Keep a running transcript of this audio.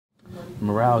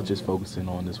morale just focusing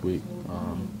on this week.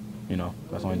 You know,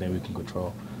 that's the only thing we can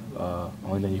control.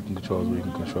 Only thing you can control is what you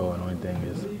can control, and the only thing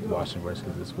is Washington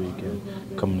Redskins this week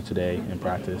and coming today in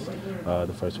practice,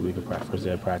 the first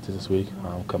day of practice this week,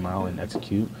 come out and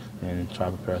execute and try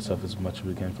to prepare ourselves as much as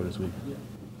we can for this week.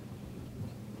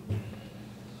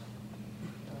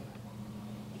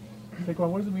 Saquon,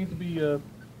 what does it mean to be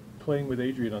playing with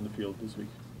Adrian on the field this week?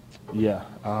 Yeah,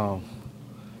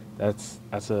 that's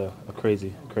a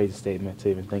crazy statement to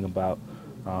even think about.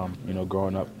 You know,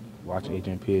 growing up watching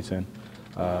Adrian Peterson,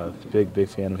 big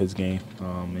fan of his game.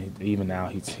 Even now,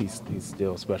 he's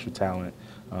still a special talent.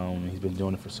 He's been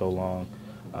doing it for so long.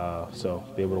 So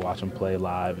be able to watch him play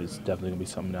live is definitely gonna be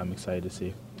something that I'm excited to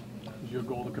see. Is your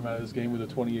goal to come out of this game with a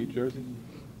 28 jersey?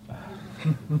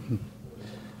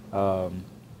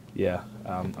 Yeah,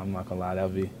 I'm not gonna lie,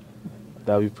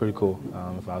 that would be pretty cool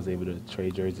if I was able to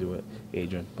trade jersey with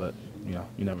Adrian. But you know,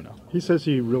 you never know. He says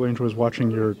he really enjoys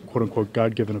watching your quote-unquote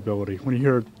God-given ability. When you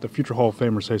hear the future Hall of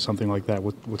Famer say something like that,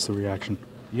 what's the reaction?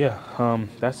 Yeah,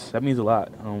 that means a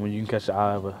lot. When you can catch the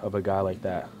eye of a guy like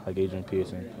that, like Adrian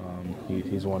Peterson.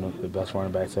 He's one of the best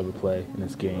running backs to ever play in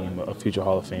this game, a future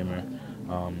Hall of Famer.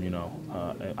 You know,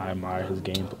 I admire his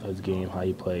game, how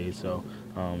he plays. So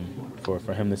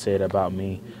for him to say it about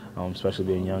me, especially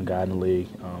being a young guy in the league,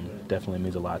 definitely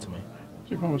means a lot to me.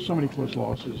 Saquon, with so many close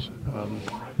losses,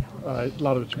 a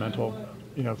lot of it's mental,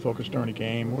 you know, focus during a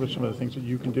game. What are some of the things that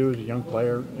you can do as a young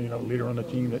player, you know, leader on the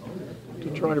team to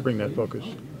try to bring that focus?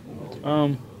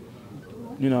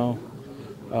 You know,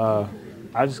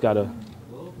 I just gotta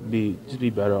be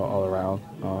better all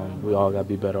around. We all gotta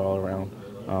be better all around.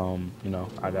 You know,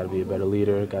 I gotta be a better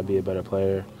leader, gotta be a better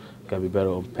player, gotta be better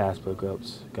on pass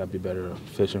pickups, gotta be better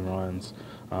fishing runs.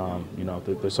 You know,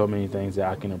 there's so many things that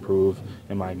I can improve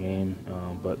in my game,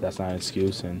 but that's not an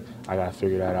excuse, and I gotta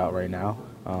figure that out right now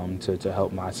to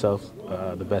help myself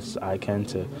the best I can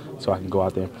so I can go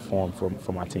out there and perform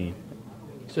for my team.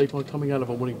 Saquon, coming out of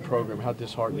a winning program, how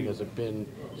disheartening has it been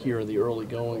here in the early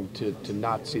going to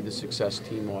not see the success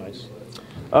team-wise?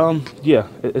 Yeah,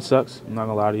 it sucks. I'm not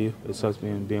gonna lie to you. It sucks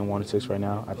being 1-6 right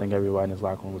now. I think everybody in this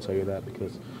locker room will tell you that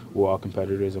because we're all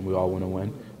competitors and we all want to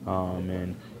win.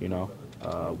 And you know,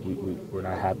 we're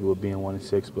not happy with being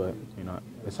 1-6, but you know,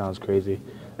 it sounds crazy.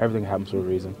 Everything happens for a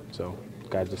reason. So,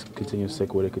 guys, just continue to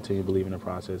stick with it. Continue to believe in the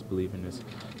process. Believe in this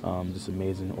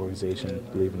amazing organization.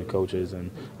 Believe in the coaches, and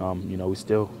you know, we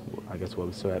still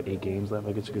have 8 games left.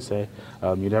 I guess you could say.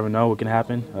 You never know what can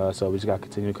happen. So we just got to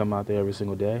continue to come out there every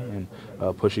single day and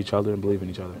push each other and believe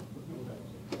in each other.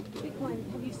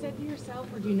 Saquon, have you said to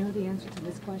yourself, or do you know the answer to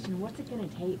this question? What's it going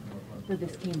to take for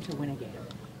this team to win a game?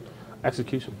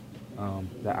 Execution.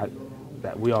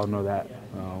 That we all know that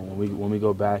when we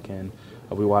go back and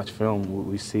we watch film,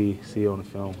 we see on the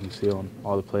film, we see on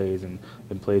all the plays and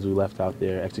the plays we left out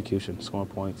there. Execution, scoring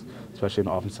points, especially in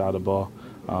the offensive side of the ball.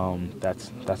 That's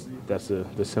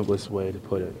the simplest way to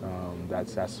put it.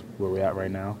 That's where we're at right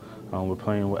now. We're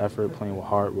playing with effort, playing with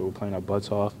heart. We're playing our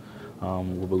butts off.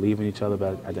 We believe in each other,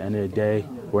 but at the end of the day,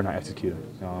 we're not executing.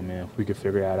 And if we could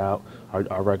figure that out,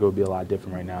 our record would be a lot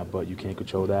different right now. But you can't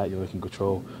control that. You only can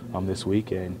control this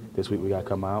week. And this week we got to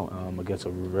come out against a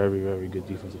very, very good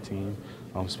defensive team,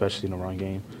 especially in the run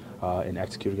game, and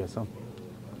execute against them.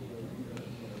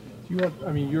 Do you have?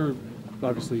 I mean, you're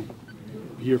obviously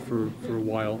here for a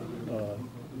while.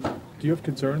 Do you have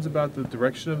concerns about the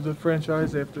direction of the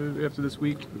franchise after this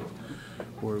week,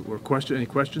 or any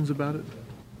questions about it?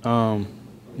 No,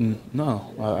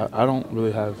 I don't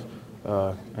really have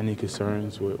any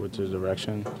concerns with the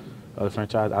direction of the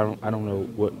franchise. I don't know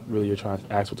what really you're trying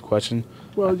to ask with the question.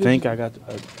 Well, I think I got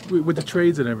with the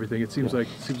trades and everything. It seems like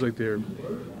they're,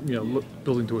 you know,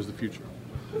 building towards the future.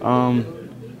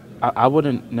 I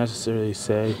wouldn't necessarily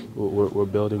say we're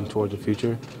building towards the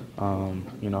future.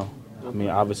 You know, I mean,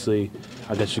 obviously,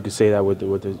 I guess you could say that with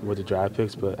the draft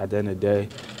picks, but at the end of the day,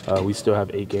 we still have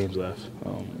 8 games left.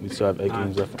 We still have 8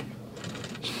 games left.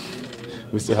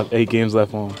 We still have 8 games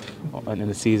left in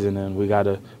the season, and we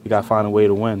gotta find a way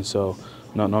to win. So,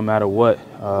 no matter what,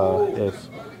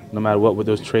 with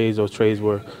those trades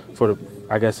were for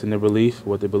I guess in the belief,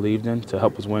 what they believed in to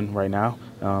help us win right now,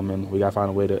 and we gotta find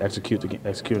a way to execute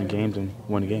the games and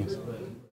win the games.